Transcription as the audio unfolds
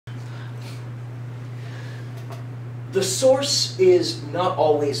The source is not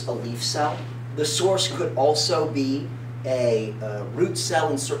always a leaf cell. The source could also be a root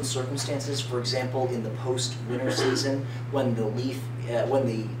cell in certain circumstances. For example, in the post-winter season, when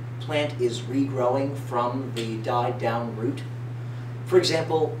the plant is regrowing from the died-down root. For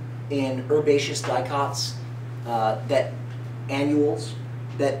example, in herbaceous dicots, annuals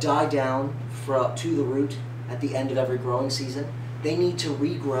that die down to the root at the end of every growing season, they need to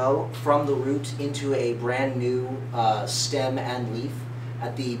regrow from the root into a brand new stem and leaf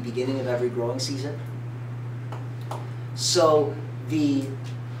at the beginning of every growing season. So the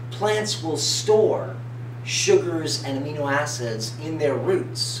plants will store sugars and amino acids in their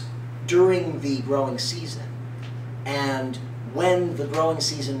roots during the growing season. And when the growing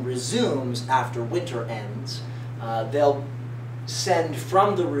season resumes after winter ends, they'll send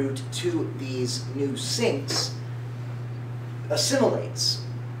from the root to these new sinks assimilates,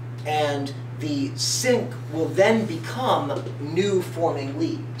 and the sink will then become new forming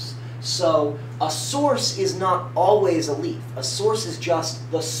leaves. So a source is not always a leaf. A source is just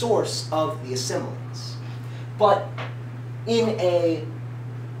the source of the assimilates. But in a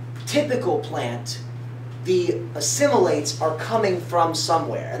typical plant, the assimilates are coming from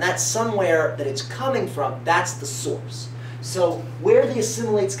somewhere, and that somewhere that it's coming from, that's the source. So where the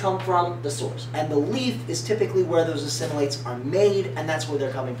assimilates come from, the source. And the leaf is typically where those assimilates are made, and that's where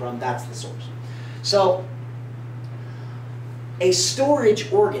they're coming from, that's the source. So a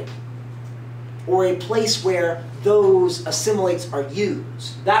storage organ, or a place where those assimilates are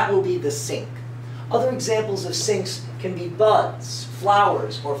used, that will be the sink. Other examples of sinks can be buds,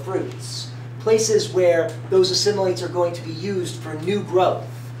 flowers, or fruits. Places where those assimilates are going to be used for new growth,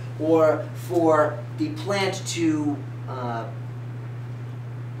 or for the plant to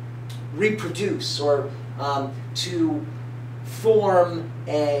reproduce, or to form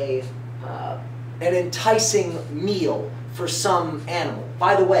an enticing meal for some animal.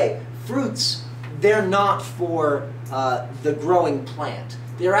 By the way, fruits, they're not for the growing plant.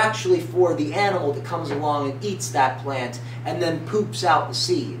 They're actually for the animal that comes along and eats that plant and then poops out the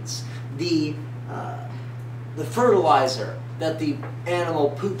seeds. The fertilizer that the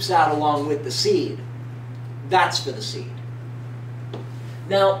animal poops out along with the seed, that's for the seed.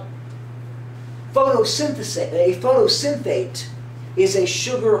 Now, a photosynthate is a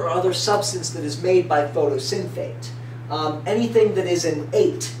sugar or other substance that is made by photosynthate. Anything that is an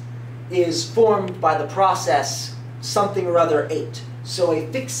ate is formed by the process something or other ate. So a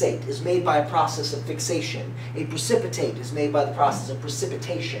fixate is made by a process of fixation. A precipitate is made by the process of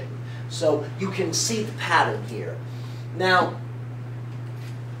precipitation. So you can see the pattern here. Now,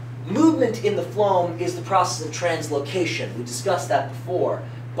 movement in the phloem is the process of translocation. We discussed that before.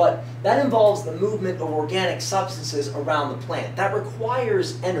 But that involves the movement of organic substances around the plant. That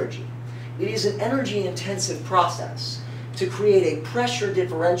requires energy. It is an energy-intensive process to create a pressure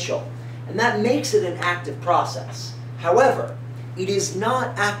differential, and that makes it an active process. However, it is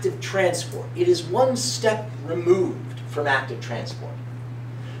not active transport. It is one step removed from active transport.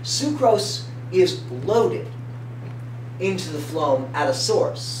 Sucrose is loaded into the phloem at a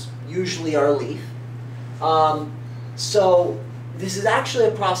source, usually our leaf. So this is actually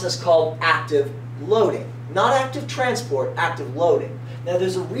a process called active loading. Not active transport, active loading. Now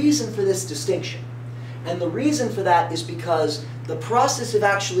there's a reason for this distinction. And the reason for that is because the process of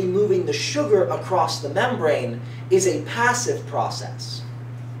actually moving the sugar across the membrane is a passive process.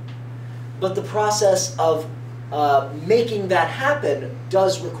 But the process of making that happen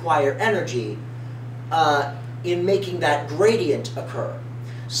does require energy in making that gradient occur.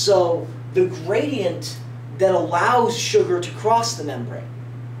 So the gradient that allows sugar to cross the membrane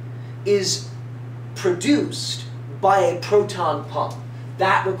is produced by a proton pump.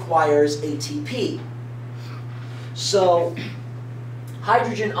 That requires ATP. So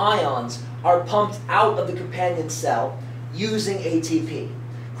hydrogen ions are pumped out of the companion cell using ATP,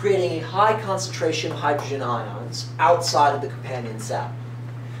 creating a high concentration of hydrogen ions outside of the companion cell.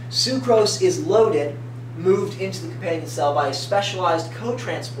 Sucrose is loaded, moved into the companion cell by a specialized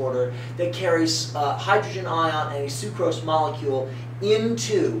cotransporter that carries hydrogen ion and a sucrose molecule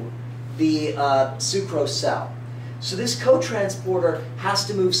into the sucrose cell. So this cotransporter has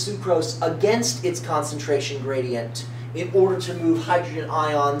to move sucrose against its concentration gradient in order to move hydrogen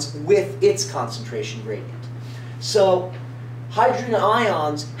ions with its concentration gradient. So hydrogen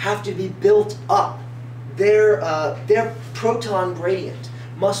ions have to be built up. Their proton gradient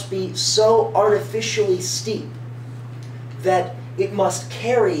must be so artificially steep that it must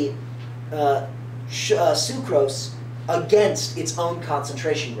carry sucrose against its own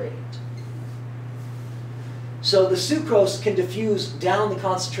concentration gradient. So the sucrose can diffuse down the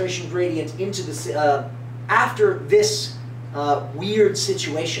concentration gradient into the after this weird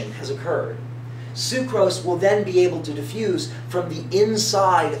situation has occurred, sucrose will then be able to diffuse from the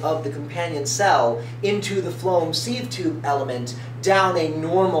inside of the companion cell into the phloem sieve tube element down a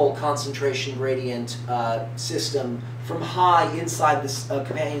normal concentration gradient system from high inside the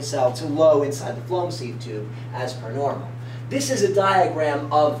companion cell to low inside the phloem sieve tube as per normal. This is a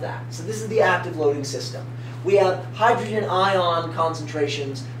diagram of that. So this is the active loading system. We have hydrogen ion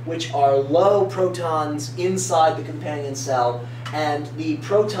concentrations, which are low protons inside the companion cell, and the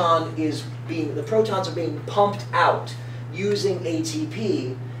protons are being pumped out using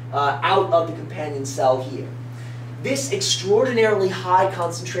ATP out of the companion cell here. This extraordinarily high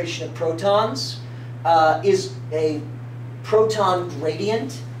concentration of protons is a proton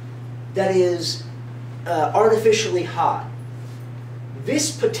gradient that is artificially high.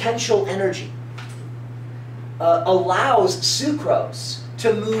 This potential energy allows sucrose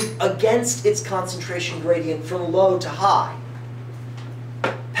to move against its concentration gradient from low to high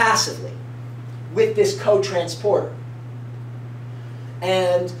passively with this co-transporter.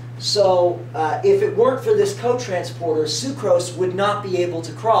 And so if it weren't for this co-transporter, sucrose would not be able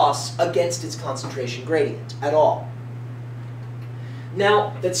to cross against its concentration gradient at all.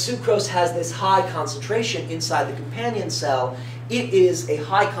 Now that sucrose has this high concentration inside the companion cell, it is a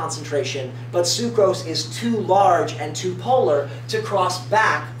high concentration, but sucrose is too large and too polar to cross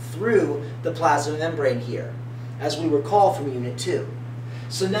back through the plasma membrane here, as we recall from Unit 2.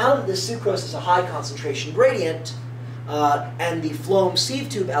 So now that the sucrose is a high concentration gradient, and the phloem sieve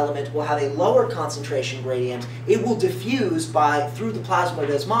tube element will have a lower concentration gradient, it will diffuse through the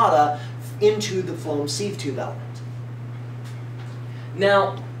plasmodesmata into the phloem sieve tube element.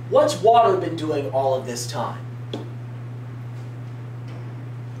 Now, what's water been doing all of this time?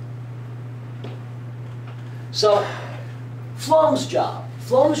 So, phloem's job is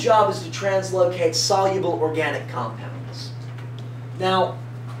to translocate soluble organic compounds. Now,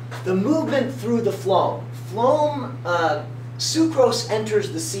 the movement through the phloem, sucrose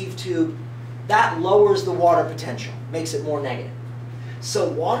enters the sieve tube, that lowers the water potential, makes it more negative. So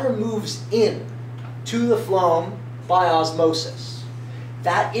water moves in to the phloem by osmosis.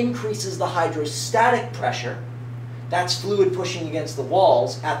 That increases the hydrostatic pressure, that's fluid pushing against the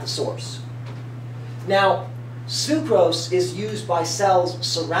walls at the source. Now, sucrose is used by cells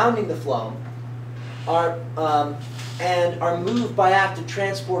surrounding the phloem and are moved by active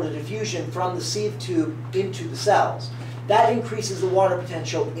transport or diffusion from the sieve tube into the cells. That increases the water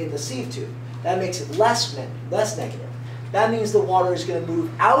potential in the sieve tube. That makes it less negative. That means the water is going to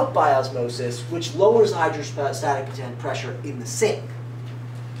move out by osmosis, which lowers the hydrostatic pressure in the sink.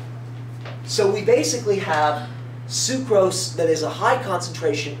 So we basically have sucrose that is a high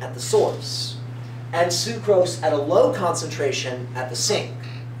concentration at the source, and sucrose at a low concentration at the sink.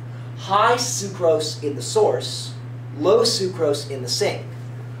 High sucrose in the source, low sucrose in the sink.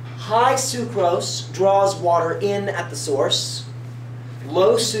 High sucrose draws water in at the source.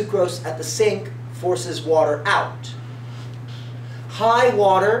 Low sucrose at the sink forces water out. High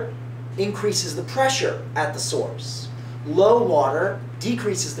water increases the pressure at the source. Low water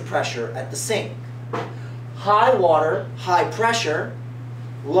decreases the pressure at the sink. High water, high pressure.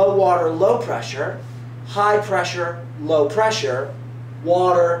 Low water, low pressure. High pressure, low pressure.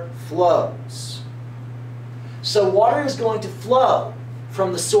 Water flows. So water is going to flow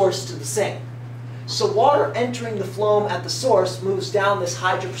from the source to the sink. So water entering the phloem at the source moves down this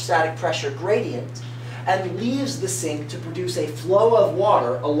hydrostatic pressure gradient and leaves the sink to produce a flow of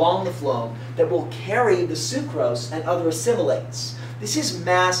water along the phloem that will carry the sucrose and other assimilates. This is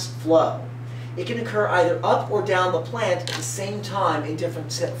mass flow. It can occur either up or down the plant at the same time in different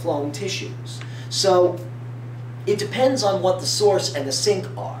phloem tissues. So it depends on what the source and the sink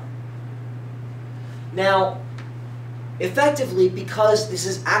are. Now, effectively, because this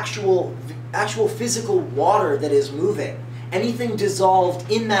is actual physical water that is moving, anything dissolved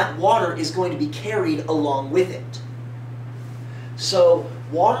in that water is going to be carried along with it. So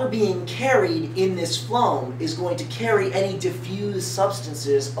water being carried in this phloem is going to carry any diffused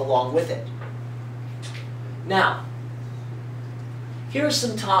substances along with it. Now, here are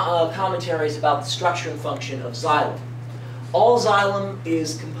some commentaries about the structure and function of xylem. All xylem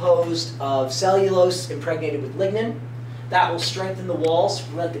is composed of cellulose impregnated with lignin. That will strengthen the walls to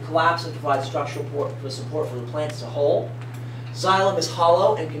prevent the collapse and provide structural support for the plant as a whole. Xylem is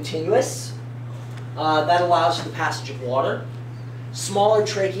hollow and continuous. That allows for the passage of water. Smaller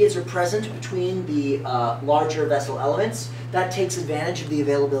tracheas are present between the larger vessel elements. That takes advantage of the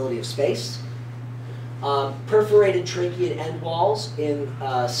availability of space. Perforated tracheate end walls in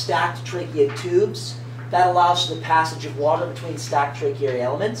stacked tracheate tubes. That allows for the passage of water between stacked tracheary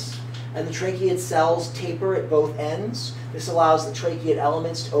elements. and the tracheate cells taper at both ends. This allows the tracheate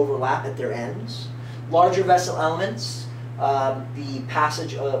elements to overlap at their ends. Larger vessel elements, that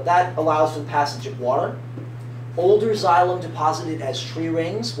allows for the passage of water. Older xylem deposited as tree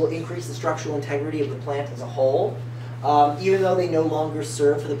rings will increase the structural integrity of the plant as a whole, even though they no longer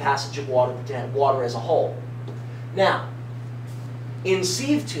serve for the passage of water as a whole. Now, in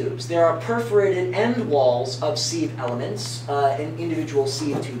sieve tubes, there are perforated end walls of sieve elements in individual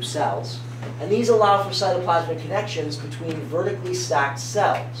sieve tube cells, and these allow for cytoplasmic connections between vertically stacked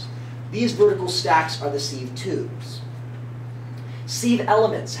cells. These vertical stacks are the sieve tubes. Sieve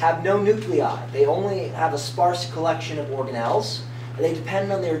elements have no nuclei. They only have a sparse collection of organelles, and they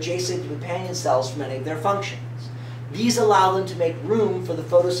depend on their adjacent companion cells for many of their functions. These allow them to make room for the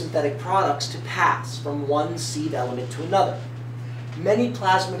photosynthetic products to pass from one sieve element to another. Many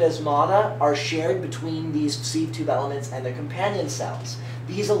plasmodesmata are shared between these sieve tube elements and their companion cells.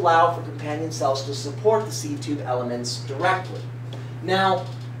 These allow for companion cells to support the sieve tube elements directly. Now,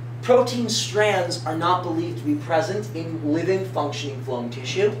 protein strands are not believed to be present in living, functioning phloem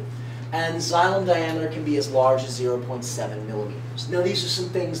tissue, and xylem diameter can be as large as 0.7 millimeters. Now, these are some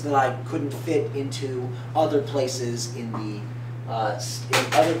things that I couldn't fit into other places in the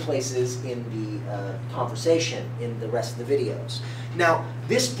conversation in the rest of the videos. Now,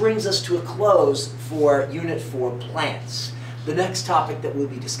 this brings us to a close for Unit 4, Plants. The next topic that we'll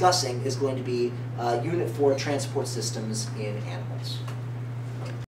be discussing is going to be Unit 4, Transport Systems in Animals.